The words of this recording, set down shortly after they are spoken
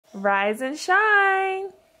Rise and shine.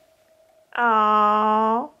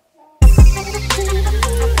 Aww.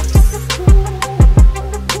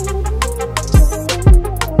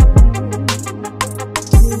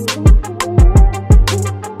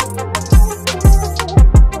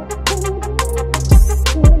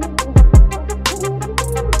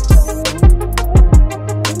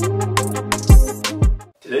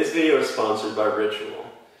 Today's video is sponsored by Ritual.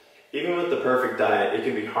 Even with the perfect diet, it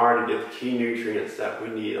can be hard to get the key nutrients that we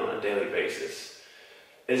need on a daily basis.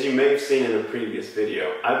 As you may have seen in a previous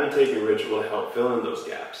video, I've been taking Ritual to help fill in those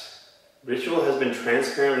gaps. Ritual has been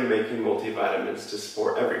transparently making multivitamins to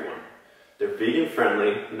support everyone. They're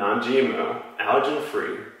vegan-friendly, non-GMO,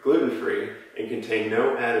 allergen-free, gluten-free, and contain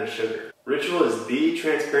no added sugar. Ritual is the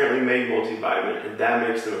transparently made multivitamin, and that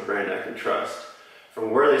makes them a brand I can trust.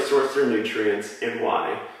 From where they source their nutrients and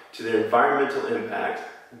why, to their environmental impact,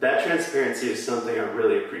 that transparency is something I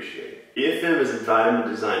really appreciate. EFM is a vitamin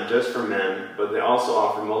designed just for men, but they also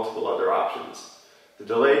offer multiple other options. The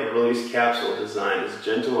delayed release capsule design is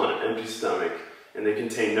gentle on an empty stomach, and they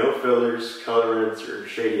contain no fillers, colorants, or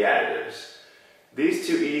shady additives. These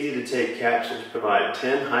two easy-to-take capsules provide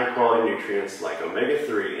 10 high-quality nutrients like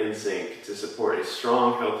omega-3 and zinc to support a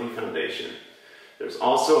strong, healthy foundation. There's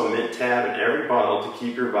also a mint tab in every bottle to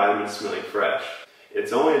keep your vitamins smelling fresh.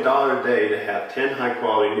 It's only $1 a day to have 10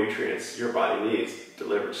 high-quality nutrients your body needs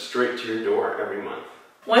delivered straight to your door every month.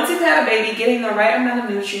 Once you've had a baby, getting the right amount of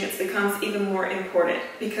nutrients becomes even more important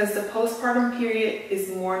because the postpartum period is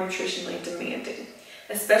more nutritionally demanding,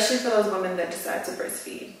 especially for those women that decide to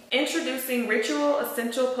breastfeed. Introducing Ritual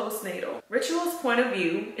Essential Postnatal. Ritual's point of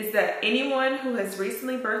view is that anyone who has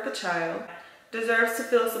recently birthed a child deserves to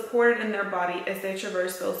feel supported in their body as they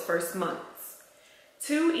traverse those first months.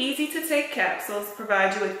 2 easy-to-take capsules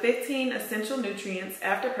provide you with 15 essential nutrients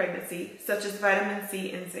after pregnancy, such as vitamin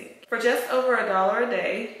C and zinc. For just over $1 a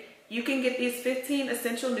day, you can get these 15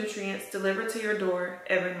 essential nutrients delivered to your door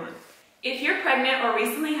every month. If you're pregnant or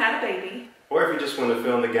recently had a baby, or if you just want to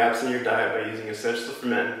fill in the gaps in your diet by using Essentials for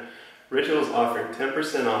Men, Ritual is offering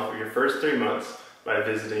 10% off of your first 3 months by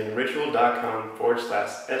visiting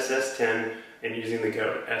ritual.com/SS10 and using the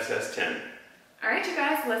code SS10. Alright you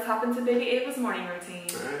guys, let's hop into baby Ava's morning routine.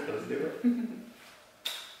 Alright, let's do it.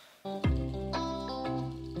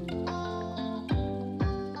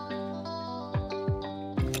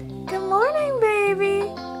 Good morning,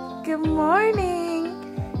 baby. Good morning.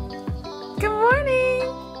 Good morning.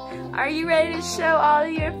 Are you ready to show all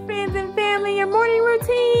of your friends and family your morning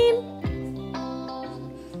routine?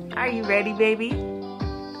 Are you ready, baby?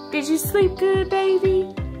 Did you sleep good, baby?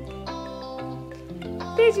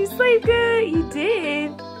 Did you sleep good? You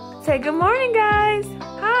did. Say good morning, guys.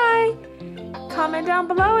 Hi. Comment down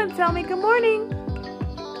below and tell me good morning.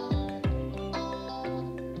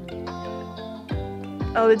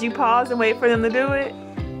 Oh, did you pause and wait for them to do it?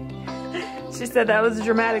 She said that was a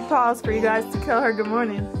dramatic pause for you guys to tell her good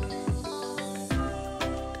morning.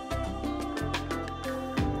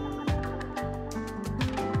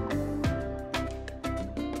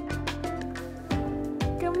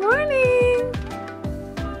 Good morning.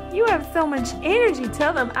 You have so much energy.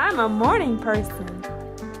 Tell them I'm a morning person.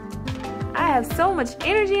 I have so much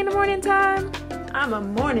energy in the morning time. I'm a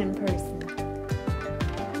morning person.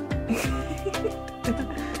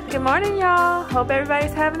 Good morning, y'all. Hope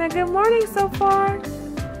everybody's having a good morning so far.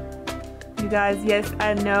 You guys, yes,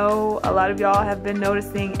 I know a lot of y'all have been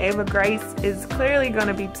noticing Ava Grace is clearly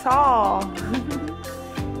gonna be tall.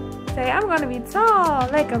 Say, I'm gonna be tall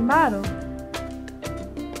like a model.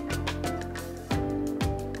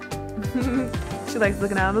 She likes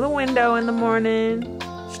looking out of the window in the morning,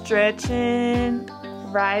 stretching,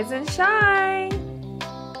 rise and shine.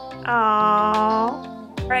 Aww.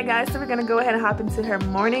 Alright guys, so we're gonna go ahead and hop into her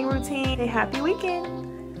morning routine. A happy weekend.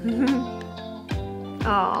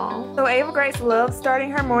 Aww. So Ava Grace loves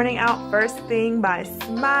starting her morning out first thing by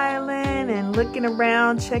smiling and looking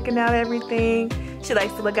around, checking out everything. She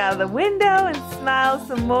likes to look out of the window and smile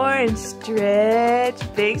some more and stretch,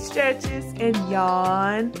 big stretches, and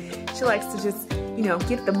yawn. She likes to just, you know,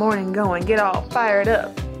 get the morning going, get all fired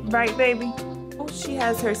up. Right, baby? Oh, she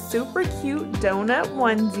has her super cute donut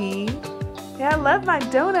onesie. Yeah, I love my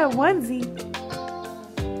donut onesie.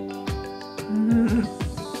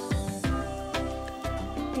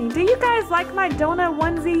 Do you guys like my donut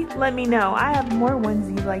onesie? Let me know. I have more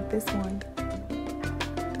onesies like this one.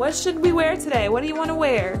 What should we wear today? What do you want to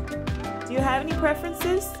wear? Do you have any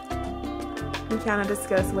preferences? We kind of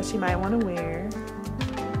discussed what she might want to wear.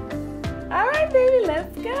 Alright, baby,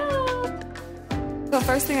 let's go. So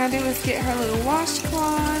first thing I do is get her little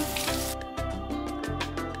washcloth.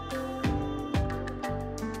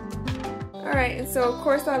 Alright, and so of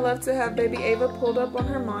course I love to have baby Ava pulled up on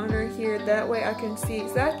her monitor here. That way I can see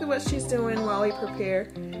exactly what she's doing while we prepare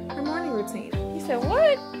her morning routine. You said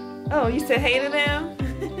what? Oh, you said hey to them?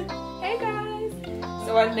 Hey guys.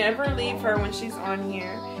 So I never leave her when she's on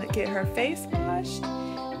here. Get her face washed.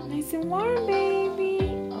 Nice and warm, baby.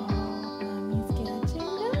 Oh, mommy's got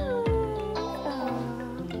your nose.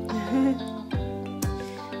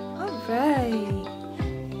 All right.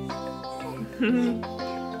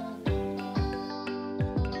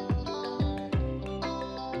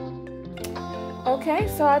 Okay,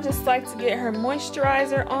 so I just like to get her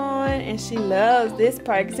moisturizer on, and she loves this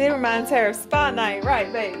part because it reminds her of spa night,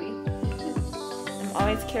 right, baby? I'm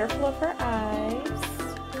always careful of her eyes.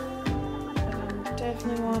 I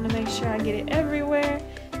definitely want to make sure I get it everywhere,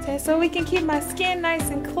 so we can keep my skin nice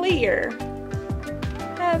and clear.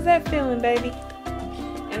 How's that feeling, baby?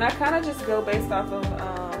 And I kind of just go based off of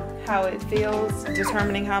how it feels,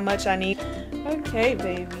 determining how much I need. Okay,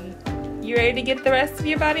 baby. You ready to get the rest of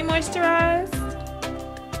your body moisturized?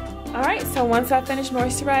 Alright, so once I finish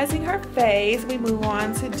moisturizing her face, we move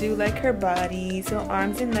on to do like her body, so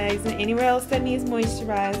arms and legs and anywhere else that needs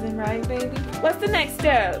moisturizing, right, baby? What's the next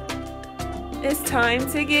step? It's time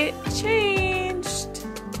to get changed.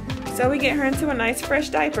 So we get her into a nice fresh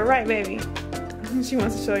diaper, right, baby? She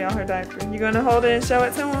wants to show y'all her diaper. You gonna hold it and show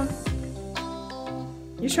it to him?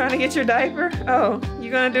 You trying to get your diaper? Oh, you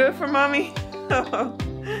gonna do it for mommy? Oh.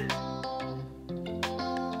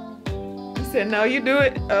 You said no, you do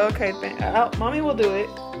it? Oh, okay, mommy will do it.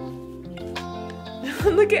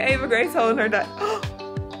 Look at Ava Grace holding her diaper.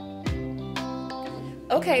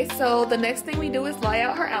 Okay, so the next thing we do is lay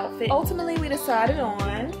out her outfit. Ultimately, we decided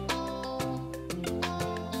on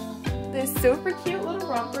this super cute little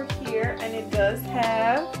romper here, and it does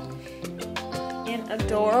have an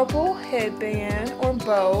adorable headband or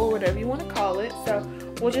bow, or whatever you want to call it. So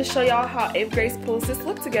we'll just show y'all how Ava Grace pulls this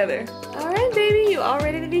look together. Alright, baby, you all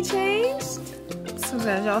ready to be changed? So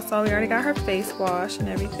as y'all saw, we already got her face wash and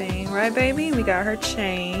everything, right, baby? We got her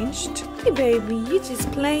changed. Hey, baby, you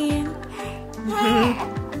just playing. Come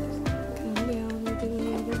down with it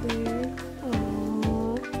over there.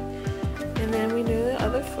 Aww. And then we do the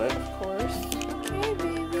other foot, of course. Okay,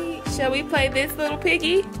 baby. Shall we play this little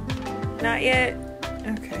piggy? Not yet?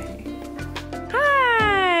 Okay.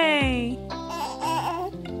 Hi!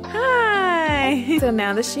 Hi! So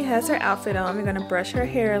now that she has her outfit on, we're gonna brush her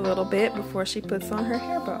hair a little bit before she puts on her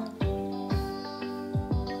hair bow.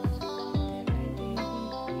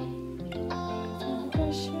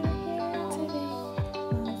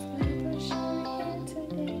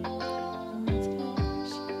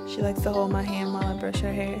 She likes to hold my hand while I brush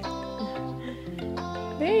her hair.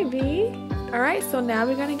 Baby. Alright, so now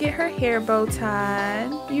we're gonna get her hair bow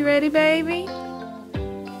tied. You ready, baby?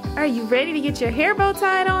 Are you ready to get your hair bow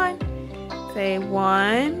tied on? Say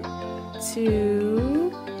 1,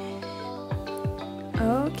 2.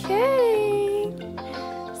 Okay.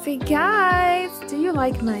 Say, guys, do you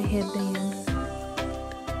like my headband?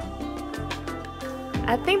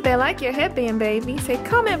 I think they like your headband, baby. Say,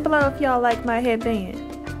 comment below if y'all like my headband.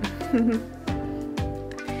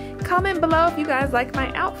 Comment below if you guys like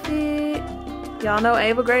my outfit. Y'all know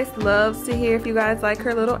Ava Grace loves to hear if you guys like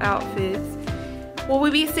her little outfits. Will we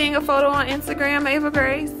be seeing a photo on Instagram, Ava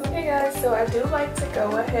Grace? Okay guys, so I do like to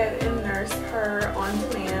go ahead and nurse her on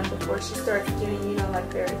demand before she starts getting, you know, like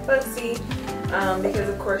very fussy. Because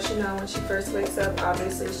of course, you know, when she first wakes up,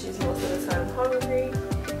 obviously she's most of the time hungry.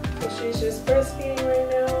 So she's just breastfeeding right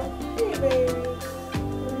now. Hey baby.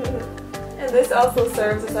 And this also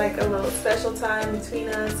serves as like a little special time between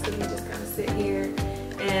us because we just kind of sit here.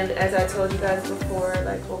 And as I told you guys before,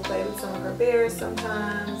 like we'll play with some of her bears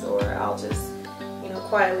sometimes, or I'll just, you know,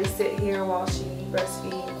 quietly sit here while she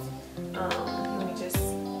breastfeeds. And we just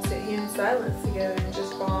sit here in silence together and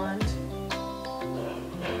just bond.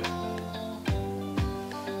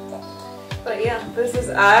 But yeah, this is,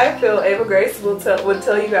 I feel Ava Grace would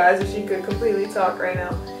tell you guys if she could completely talk right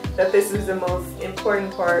now, that this is the most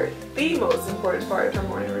important part, the most important part of her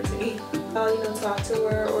morning routine. I'll, you know, talk to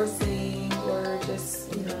her or sing or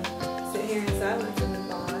just, you know, sit here in silence and then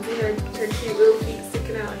bond. Her cute little feet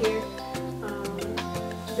sticking out here.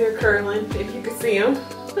 They're curling, if you could see them.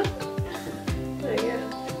 But yeah,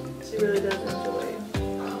 she really does enjoy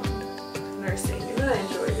nursing, and I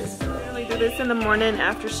enjoy this. I really do this in the morning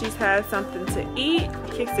after she's had something to eat.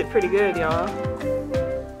 Kicks it pretty good, y'all.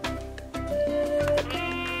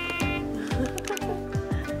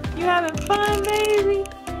 You having fun, baby?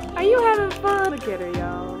 Are you having fun? Look at her,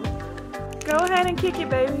 y'all. Go ahead and kick it,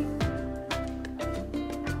 baby.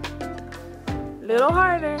 Little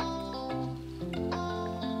harder.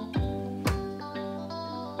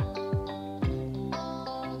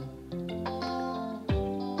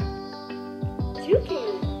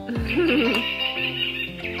 You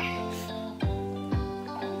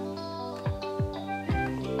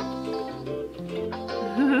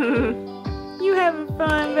having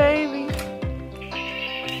fun, baby?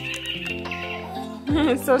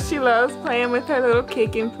 So she loves playing with her little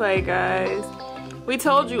kick and play, guys. We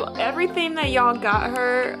told you everything that y'all got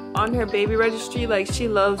her on her baby registry, like she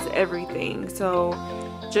loves everything. So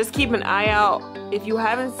just keep an eye out. If you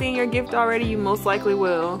haven't seen your gift already, you most likely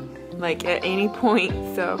will, like at any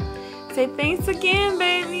point. So say thanks again,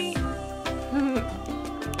 baby.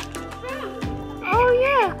 Oh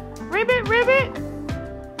yeah, ribbit, ribbit.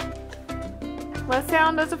 What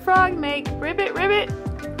sound does a frog make? Ribbit, ribbit.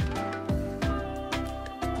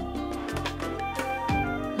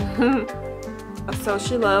 So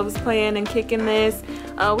she loves playing and kicking this.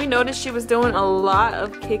 We noticed she was doing a lot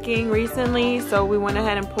of kicking recently, so we went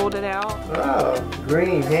ahead and pulled it out. Oh,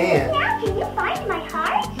 green hand. Now, can you find my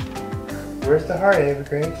heart? Where's the heart, Ava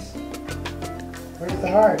Grace? Where's the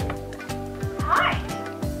heart? Heart.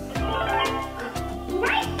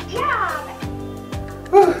 Nice job.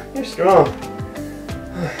 Whew, you're strong.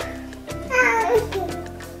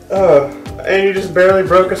 Oh, and you just barely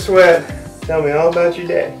broke a sweat. Tell me all about your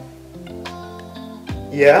day.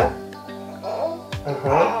 Yeah?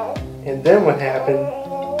 Uh-huh. And then what happened?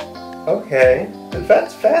 Okay.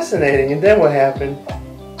 That's fascinating. And then what happened?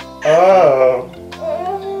 Oh.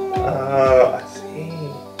 Oh, I see.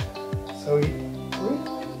 So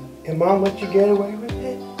and Mom let you get away with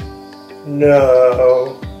it?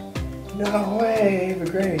 No. No way, Ava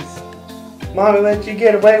Grace. Mommy let you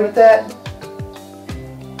get away with that?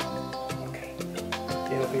 Okay.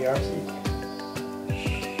 It'll be our secret.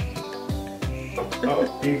 Oh,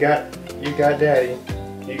 you got Daddy.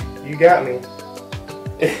 You got me.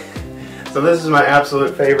 So this is my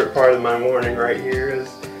absolute favorite part of my morning right here, is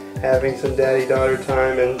having some daddy-daughter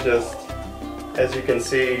time, and just, as you can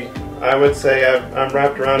see, I would say I'm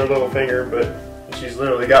wrapped around her little finger, but she's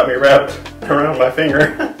literally got me wrapped around my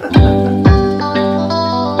finger.